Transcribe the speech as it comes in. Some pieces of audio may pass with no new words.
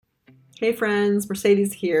Hey friends,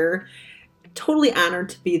 Mercedes here. Totally honored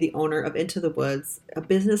to be the owner of Into the Woods, a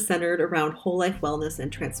business centered around whole life wellness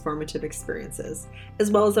and transformative experiences,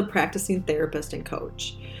 as well as a practicing therapist and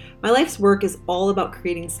coach. My life's work is all about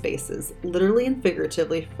creating spaces, literally and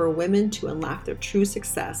figuratively, for women to unlock their true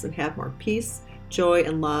success and have more peace, joy,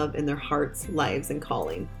 and love in their hearts, lives, and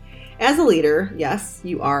calling. As a leader, yes,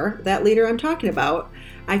 you are that leader I'm talking about.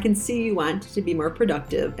 I can see you want to be more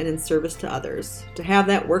productive and in service to others, to have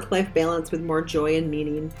that work-life balance with more joy and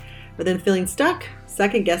meaning, but then feeling stuck,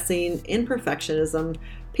 second guessing, imperfectionism,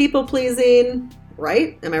 people pleasing,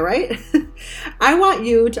 right? Am I right? I want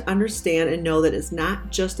you to understand and know that it's not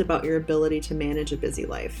just about your ability to manage a busy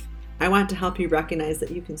life. I want to help you recognize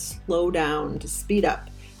that you can slow down to speed up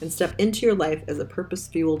and step into your life as a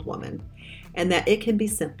purpose-fueled woman, and that it can be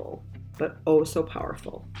simple, but oh so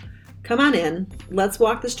powerful. Come on in, let's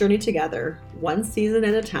walk this journey together, one season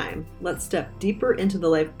at a time. Let's step deeper into the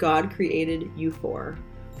life God created you for.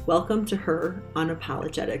 Welcome to Her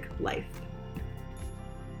Unapologetic Life.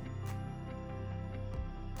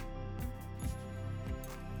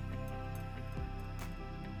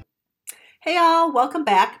 Hey y'all, welcome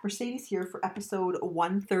back. Mercedes here for episode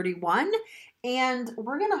 131, and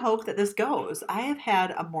we're going to hope that this goes. I have had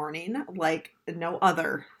a morning like no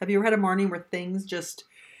other. Have you ever had a morning where things just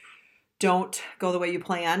don't go the way you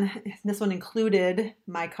plan? This one included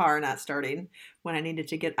my car not starting when I needed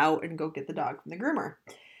to get out and go get the dog from the groomer.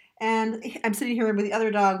 And I'm sitting here with the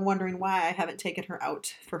other dog wondering why I haven't taken her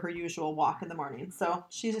out for her usual walk in the morning. So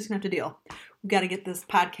she's just going to have to deal. We've got to get this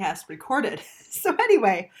podcast recorded. So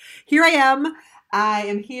anyway, here I am. I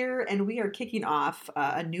am here and we are kicking off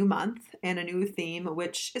a new month and a new theme,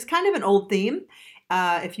 which is kind of an old theme.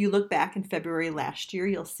 If you look back in February last year,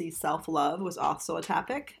 you'll see self-love was also a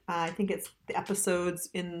topic. I think it's the episodes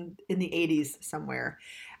in the 80s somewhere.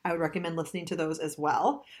 I would recommend listening to those as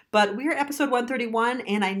well. But we are at episode 131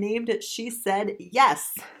 and I named it She Said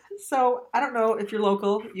Yes. So I don't know if you're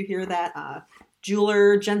local, you hear that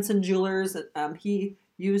jeweler, Jensen Jewelers, he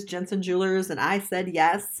used Jensen Jewelers and I said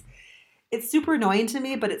yes. It's super annoying to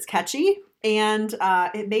me, but it's catchy. And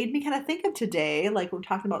it made me kind of think of today, like when we're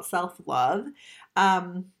talking about self-love,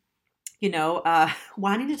 wanting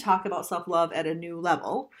to talk about self-love at a new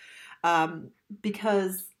level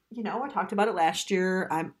because I talked about it last year.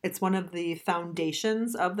 It's one of the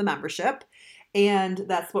foundations of the membership. And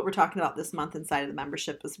that's what we're talking about this month inside of the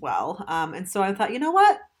membership as well. And so I thought, you know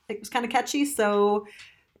what? It was kind of catchy. So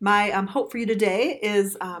my hope for you today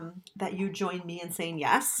is that you join me in saying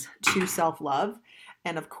yes to self-love.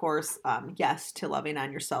 And of course, yes to loving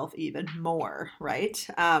on yourself even more, right?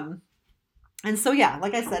 And so, yeah,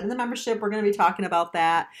 like I said, in the membership, we're going to be talking about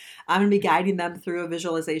that. I'm going to be guiding them through a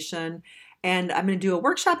visualization. And I'm going to do a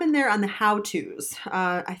workshop in there on the how-tos.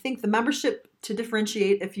 I think the membership, to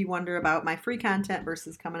differentiate if you wonder about my free content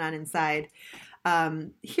versus coming on inside,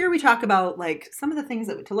 here we talk about like some of the things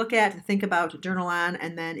to look at, to think about, to journal on,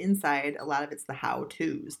 and then inside, a lot of it's the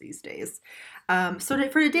how-tos these days. So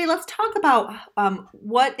for today, let's talk about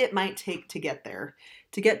what it might take to get there,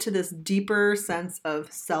 to get to this deeper sense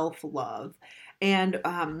of self-love. And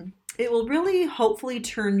it will really hopefully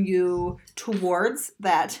turn you towards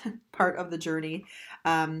that part of the journey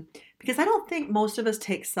because I don't think most of us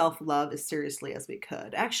take self-love as seriously as we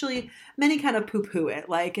could. Actually, many kind of poo-poo it.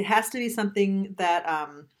 Like it has to be something that,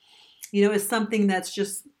 is something that's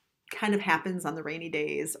just kind of happens on the rainy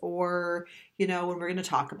days or, when we're going to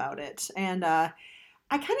talk about it. And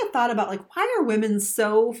I kind of thought about like, why are women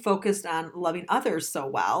so focused on loving others so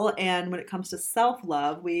well? And when it comes to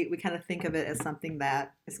self-love, we kind of think of it as something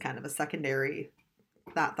that is kind of a secondary,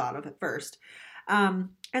 not thought of at first. And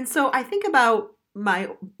so I think about my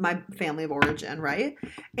family of origin, right?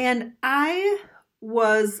 And I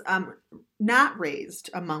was not raised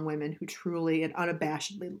among women who truly and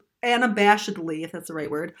unabashedly, if that's the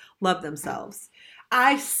right word, love themselves.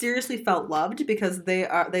 I seriously felt loved because they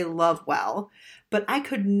love well, but I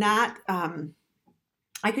could not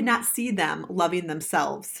see them loving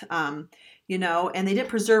themselves, and they didn't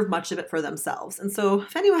preserve much of it for themselves. And so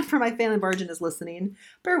if anyone from my family of origin is listening,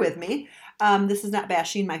 bear with me. This is not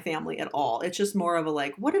bashing my family at all. It's just more of a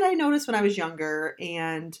like, what did I notice when I was younger?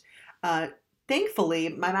 And thankfully,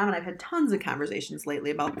 my mom and I have had tons of conversations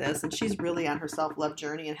lately about this, and she's really on her self-love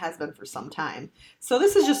journey and has been for some time. So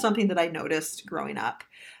this is just something that I noticed growing up.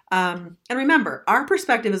 And remember, our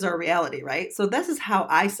perspective is our reality, right? So this is how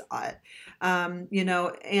I saw it,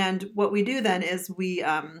 and what we do then is we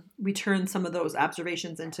turn some of those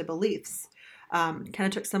observations into beliefs. Kind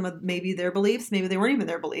of took some of maybe their beliefs, maybe they weren't even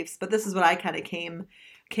their beliefs, but this is what I kind of came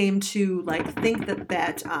came to like think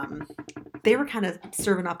that they were kind of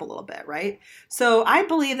serving up a little bit, right? So I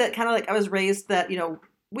believe that kind of like I was raised that,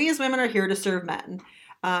 we as women are here to serve men.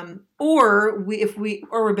 Or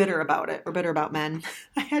we're bitter about it. We're bitter about men.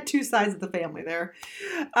 I had two sides of the family there.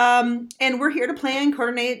 And we're here to plan,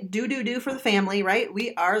 coordinate, do for the family, right?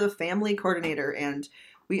 We are the family coordinator, and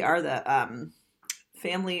we are the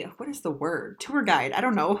family, what is the word? Tour guide. I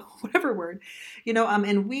don't know, whatever word,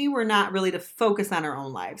 and we were not really to focus on our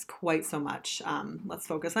own lives quite so much. Let's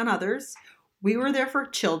focus on others. We were there for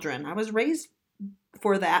children. I was raised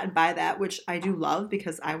for that and by that, which I do love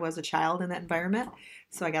because I was a child in that environment.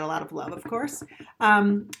 So I got a lot of love, of course.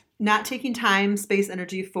 Not taking time, space,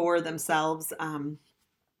 energy for themselves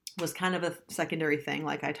was kind of a secondary thing,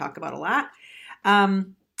 like I talk about a lot.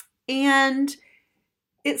 And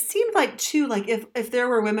it seemed like too, like if there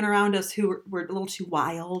were women around us who were a little too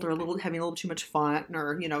wild or having a little too much fun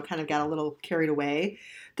or, kind of got a little carried away,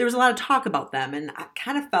 there was a lot of talk about them, and I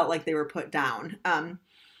kind of felt like they were put down.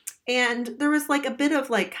 And there was like a bit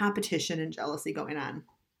of like competition and jealousy going on.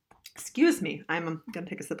 Excuse me, I'm going to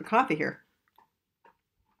take a sip of coffee here.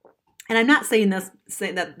 And I'm not saying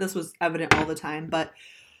that this was evident all the time, but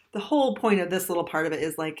the whole point of this little part of it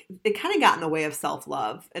is like, it kind of got in the way of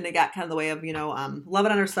self-love, and it got kind of the way of,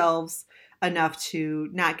 loving on ourselves enough to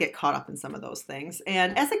not get caught up in some of those things.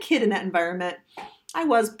 And as a kid in that environment, I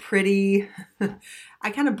was I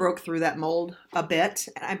kind of broke through that mold a bit.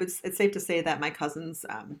 And it's safe to say that my cousins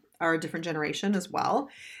are a different generation as well.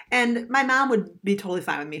 And my mom would be totally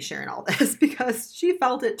fine with me sharing all this because she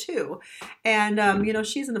felt it too. And,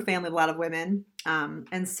 she's in the family of a lot of women.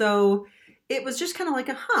 And so it was just kind of like,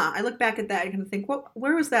 I look back at that and kind of think,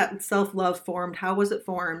 where was that self-love formed? How was it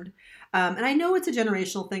formed? And I know it's a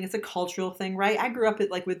generational thing. It's a cultural thing, right? I grew up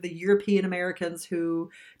with the European Americans who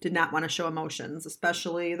did not want to show emotions,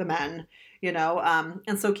 especially the men,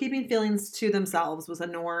 and so keeping feelings to themselves was a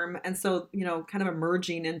norm. And so, kind of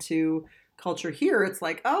emerging into culture here, it's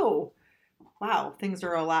like, oh, wow, things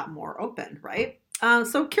are a lot more open, right?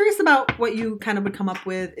 So curious about what you kind of would come up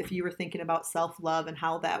with if you were thinking about self-love and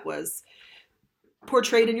how that was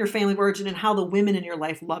portrayed in your family of origin and how the women in your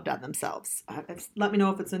life loved on themselves. Let me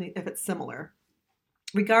know if it's similar.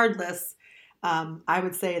 Regardless, I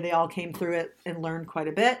would say they all came through it and learned quite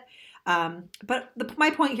a bit. But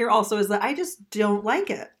my point here also is that I just don't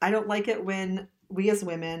like it. I don't like it when we as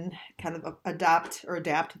women kind of adapt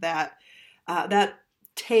that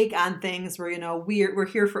take on things where, we're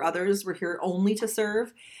here for others. We're here only to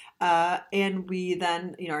serve. And we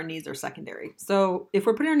then, our needs are secondary. So if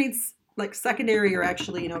we're putting our needs like secondary or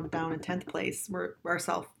actually, down in 10th place, where our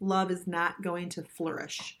self-love is not going to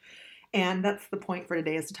flourish. And that's the point for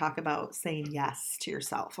today, is to talk about saying yes to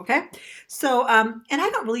yourself. Okay. So, and I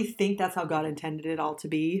don't really think that's how God intended it all to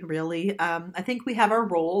be, really. I think we have our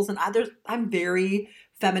roles, and I'm very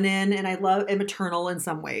feminine and and maternal in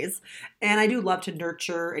some ways. And I do love to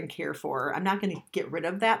nurture and care for. I'm not going to get rid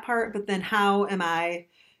of that part, but then how am I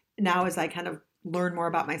now, as I kind of learn more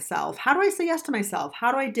about myself? How do I say yes to myself?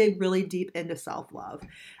 How do I dig really deep into self-love?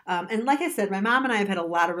 And like I said, my mom and I have had a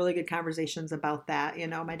lot of really good conversations about that.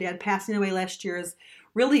 My dad passing away last year has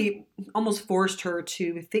really almost forced her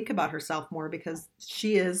to think about herself more, because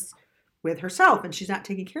she is with herself and she's not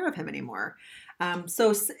taking care of him anymore.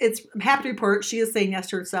 So I'm happy to report she is saying yes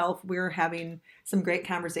to herself. We're having some great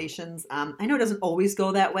conversations. I know it doesn't always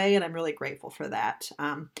go that way, and I'm really grateful for that.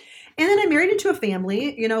 And then I'm married into a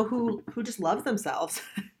family, who just loves themselves.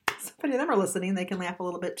 So if any of them are listening, they can laugh a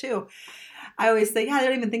little bit too. I always say, they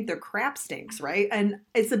don't even think their crap stinks, right? And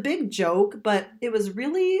it's a big joke, but it was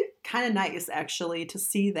really kind of nice, actually, to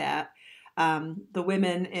see that. The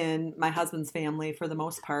women in my husband's family, for the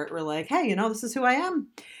most part, were like, hey, this is who I am.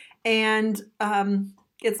 And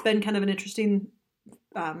it's been kind of an interesting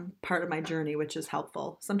part of my journey, which is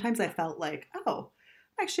helpful. Sometimes I felt like,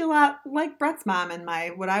 actually a lot like Brett's mom and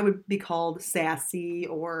what I would be called sassy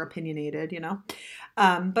or opinionated,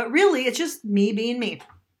 but really it's just me being me.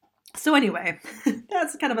 So anyway,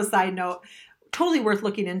 that's kind of a side note. Totally worth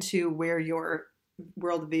looking into where your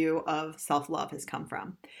worldview of self-love has come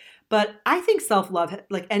from. But I think self-love,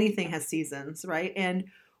 like anything, has seasons, right? And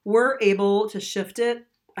we're able to shift it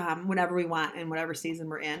whenever we want in whatever season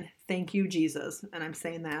we're in. Thank you, Jesus. And I'm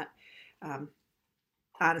saying that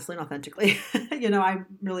honestly and authentically. I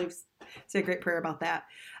really say a great prayer about that.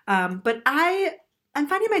 But I'm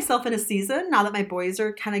finding myself in a season now that my boys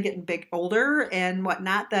are kind of getting older and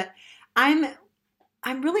whatnot, that I'm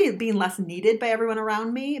really being less needed by everyone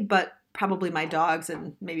around me, but probably my dogs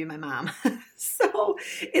and maybe my mom. So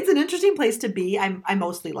it's an interesting place to be. I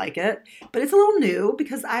mostly like it, but it's a little new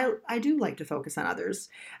because I do like to focus on others.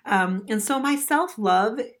 And so my self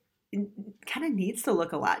love kind of needs to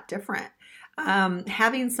look a lot different.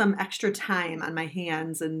 Having some extra time on my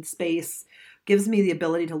hands and space gives me the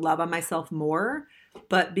ability to love on myself more.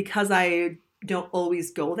 But because I don't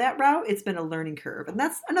always go that route, it's been a learning curve. And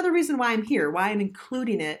that's another reason why I'm here, why I'm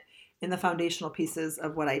including it in the foundational pieces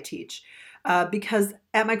of what I teach. Because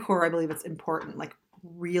at my core, I believe it's important, like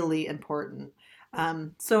really important.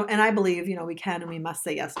 And I believe, we can and we must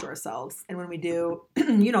say yes to ourselves. And when we do,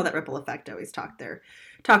 that ripple effect I always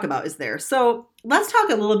talk about is there. So let's talk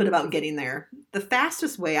a little bit about getting there. The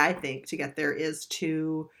fastest way I think to get there is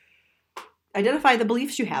to identify the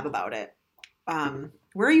beliefs you have about it.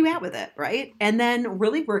 Where are you at with it, right? And then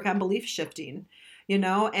really work on belief shifting,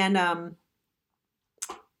 so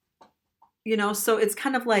it's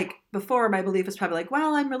kind of like before my belief was probably like,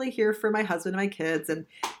 well, I'm really here for my husband and my kids, and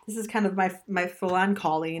this is kind of my full on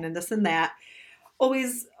calling and this and that.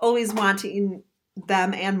 Always wanting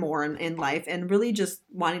them and more in life, and really just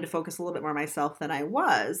wanting to focus a little bit more on myself than I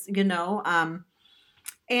was,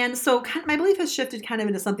 And so my belief has shifted kind of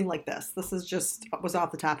into something like this. This is just was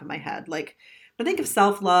off the top of my head. Like when I think of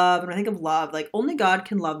self-love and when I think of love, like only God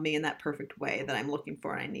can love me in that perfect way that I'm looking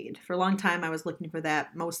for and I need. For a long time, I was looking for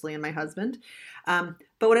that mostly in my husband. But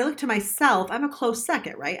when I look to myself, I'm a close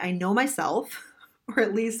second, right? I know myself, or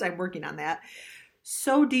at least I'm working on that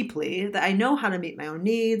so deeply that I know how to meet my own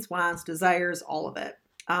needs, wants, desires, all of it.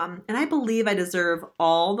 And I believe I deserve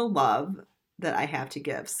all the love that I have to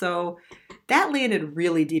give. So that landed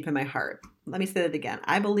really deep in my heart. Let me say that again.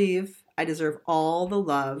 I believe I deserve all the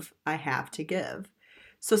love I have to give.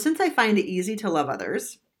 So since I find it easy to love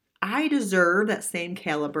others, I deserve that same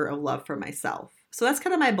caliber of love for myself. So that's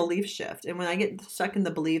kind of my belief shift. And when I get stuck in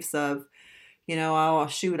the beliefs of, oh,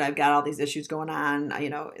 shoot, I've got all these issues going on,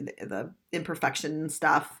 the imperfection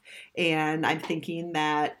stuff. And I'm thinking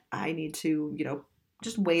that I need to,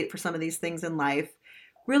 just wait for some of these things in life.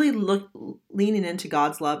 Really leaning into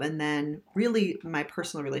God's love and then really my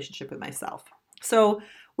personal relationship with myself. So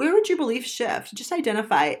where would your belief shift? Just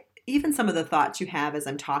identify even some of the thoughts you have as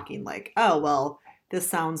I'm talking, like, oh, well, this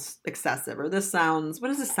sounds excessive, or what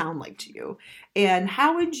does this sound like to you? And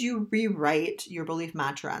how would you rewrite your belief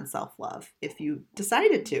mantra on self-love if you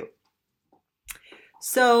decided to?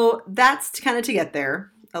 So that's kind of to get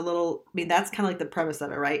there a little. That's kind of like the premise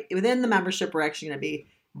of it, right? Within the membership, we're actually going to be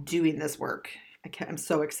doing this work. I'm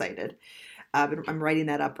so excited. I'm writing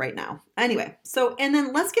that up right now. Anyway, and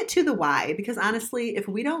then let's get to the why, because honestly, if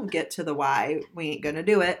we don't get to the why, we ain't going to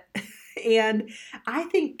do it. And I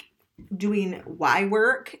think doing why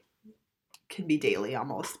work can be daily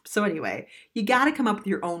almost. So anyway, you got to come up with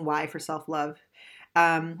your own why for self-love.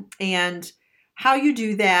 And how you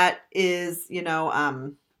do that is,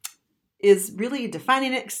 is really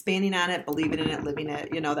defining it, expanding on it, believing in it, living it.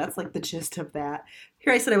 That's like the gist of that.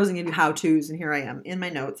 Here I said I wasn't going to give you how-tos, and here I am. In my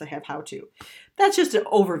notes, I have how-to. That's just an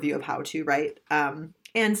overview of how-to, right?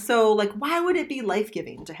 And so, why would it be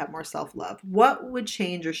life-giving to have more self-love? What would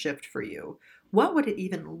change or shift for you? What would it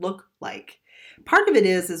even look like? Part of it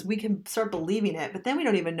is we can start believing it, but then we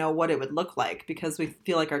don't even know what it would look like because we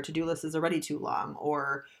feel like our to-do list is already too long,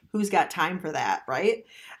 or who's got time for that, right?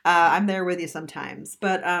 I'm there with you sometimes.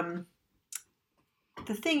 But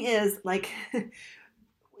the thing is,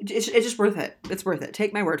 it's just worth it. It's worth it.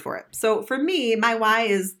 Take my word for it. So for me, my why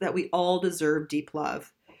is that we all deserve deep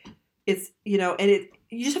love. It's, you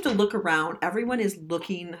just have to look around. Everyone is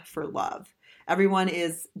looking for love. Everyone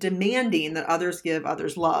is demanding that others give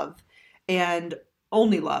others love and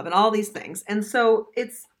only love and all these things. And so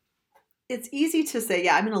it's easy to say,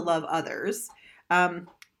 yeah, I'm going to love others.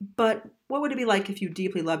 But what would it be like if you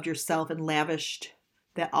deeply loved yourself and lavished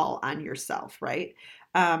that all on yourself, right?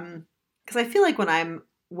 Because I feel like when I'm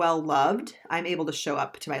well loved, I'm able to show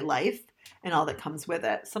up to my life and all that comes with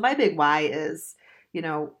it. So my big why is,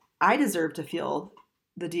 I deserve to feel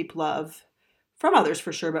the deep love from others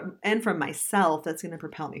for sure, and from myself that's going to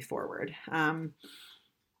propel me forward. And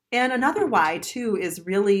another why too is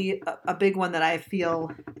really a big one that I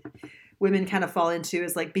feel women kind of fall into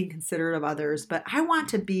is being considerate of others. But I want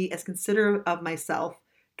to be as considerate of myself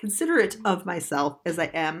as I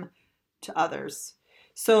am to others.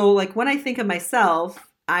 So when I think of myself,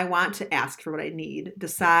 I want to ask for what I need,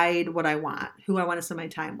 decide what I want, who I want to spend my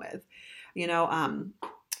time with,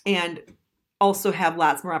 and also have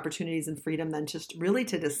lots more opportunities and freedom than just really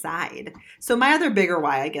to decide. So my other bigger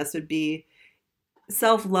why, I guess, would be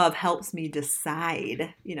self-love helps me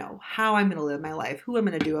decide, how I'm going to live my life, who I'm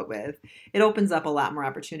going to do it with. It opens up a lot more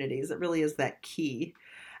opportunities. It really is that key.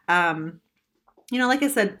 Like I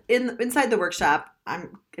said, inside the workshop,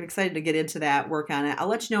 I'm excited to get into that, work on it. I'll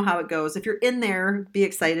let you know how it goes. If you're in there, be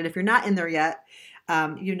excited. If you're not in there yet,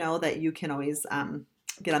 you know that you can always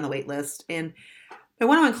get on the wait list. And my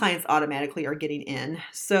one-on-one clients automatically are getting in.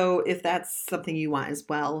 So if that's something you want as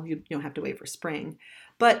well, you don't have to wait for spring.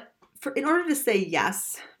 But in order to say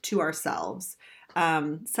yes to ourselves,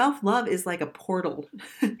 self-love is like a portal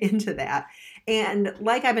into that. And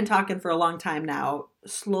like I've been talking for a long time now,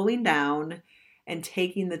 slowing down and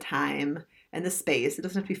taking the time and the space, it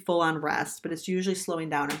doesn't have to be full on rest, but it's usually slowing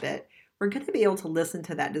down a bit. We're going to be able to listen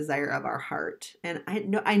to that desire of our heart. And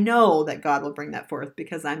I know that God will bring that forth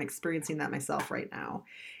because I'm experiencing that myself right now.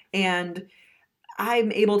 And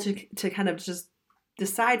I'm able to kind of just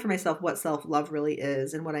decide for myself what self-love really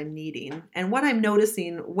is and what I'm needing and what I'm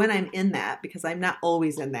noticing when I'm in that, because I'm not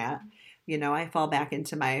always in that. I fall back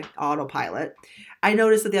into my autopilot. I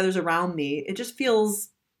notice that the others around me, it just feels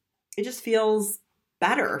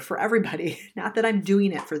better for everybody. Not that I'm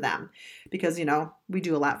doing it for them, because, we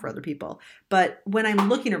do a lot for other people. But when I'm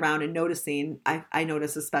looking around and noticing, I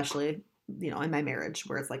notice especially, in my marriage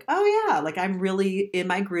where it's like, oh yeah, like I'm really in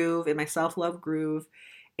my groove, in my self-love groove.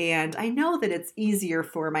 And I know that it's easier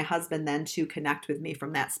for my husband then to connect with me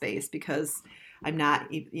from that space because I'm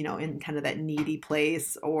not, in kind of that needy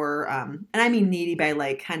place or, and I mean needy by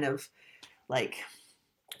like kind of like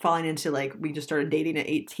falling into like we just started dating at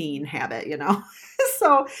 18 habit,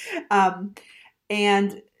 So,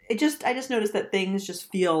 and I just noticed that things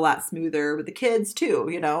just feel a lot smoother with the kids too,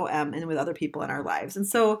 and with other people in our lives. And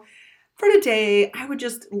so for today, I would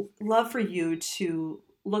just love for you to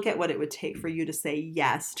look at what it would take for you to say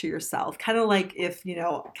yes to yourself. Kind of like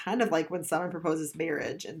kind of like when someone proposes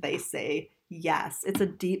marriage and they say yes, it's a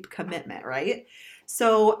deep commitment, right?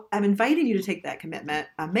 So I'm inviting you to take that commitment,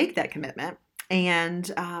 make that commitment.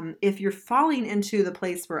 And if you're falling into the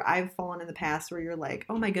place where I've fallen in the past, where you're like,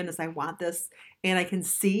 oh my goodness, I want this, and I can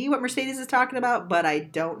see what Mercedes is talking about, but I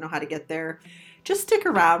don't know how to get there, just stick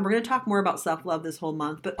around. We're going to talk more about self-love this whole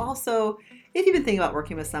month. But also, if you've been thinking about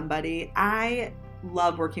working with somebody, I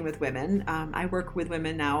love working with women. I work with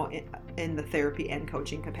women now in the therapy and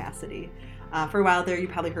coaching capacity. For a while there, you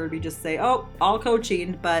probably heard me just say, oh, all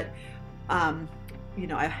coaching, but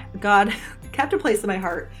God kept a place in my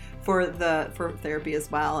heart for therapy as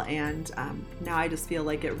well. And now I just feel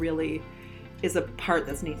like it really is a part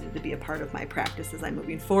that's needed to be a part of my practice as I'm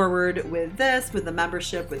moving forward with this, with the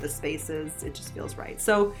membership, with the spaces. It just feels right.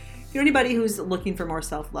 So if you're anybody who's looking for more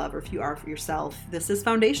self-love, or if you are for yourself, this is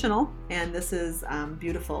foundational, and this is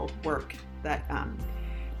beautiful work that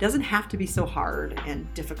doesn't have to be so hard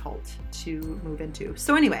and difficult to move into.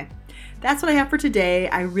 So anyway, that's what I have for today.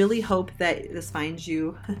 I really hope that this finds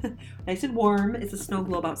you nice and warm. It's a snow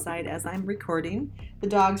globe outside as I'm recording. The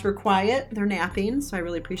dogs were quiet. They're napping, so I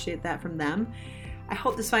really appreciate that from them. I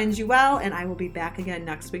hope this finds you well, and I will be back again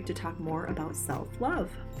next week to talk more about self-love.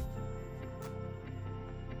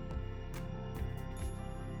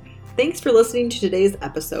 Thanks for listening to today's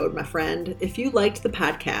episode, my friend. If you liked the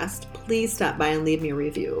podcast, please stop by and leave me a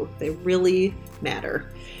review. They really matter.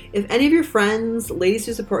 If any of your friends, ladies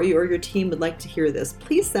who support you, or your team would like to hear this,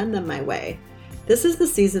 please send them my way. This is the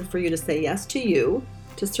season for you to say yes to you,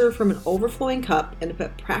 to serve from an overflowing cup, and to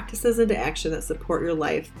put practices into action that support your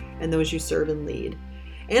life and those you serve and lead.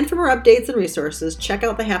 And for more updates and resources, check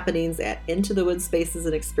out the happenings at Into the Woods Spaces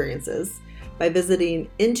and Experiences by visiting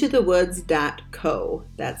intothewoods.co.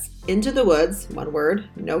 That's Into the Woods, one word,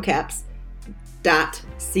 no caps,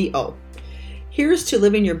 .co. Here's to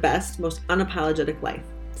living your best, most unapologetic life.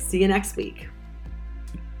 See you next week.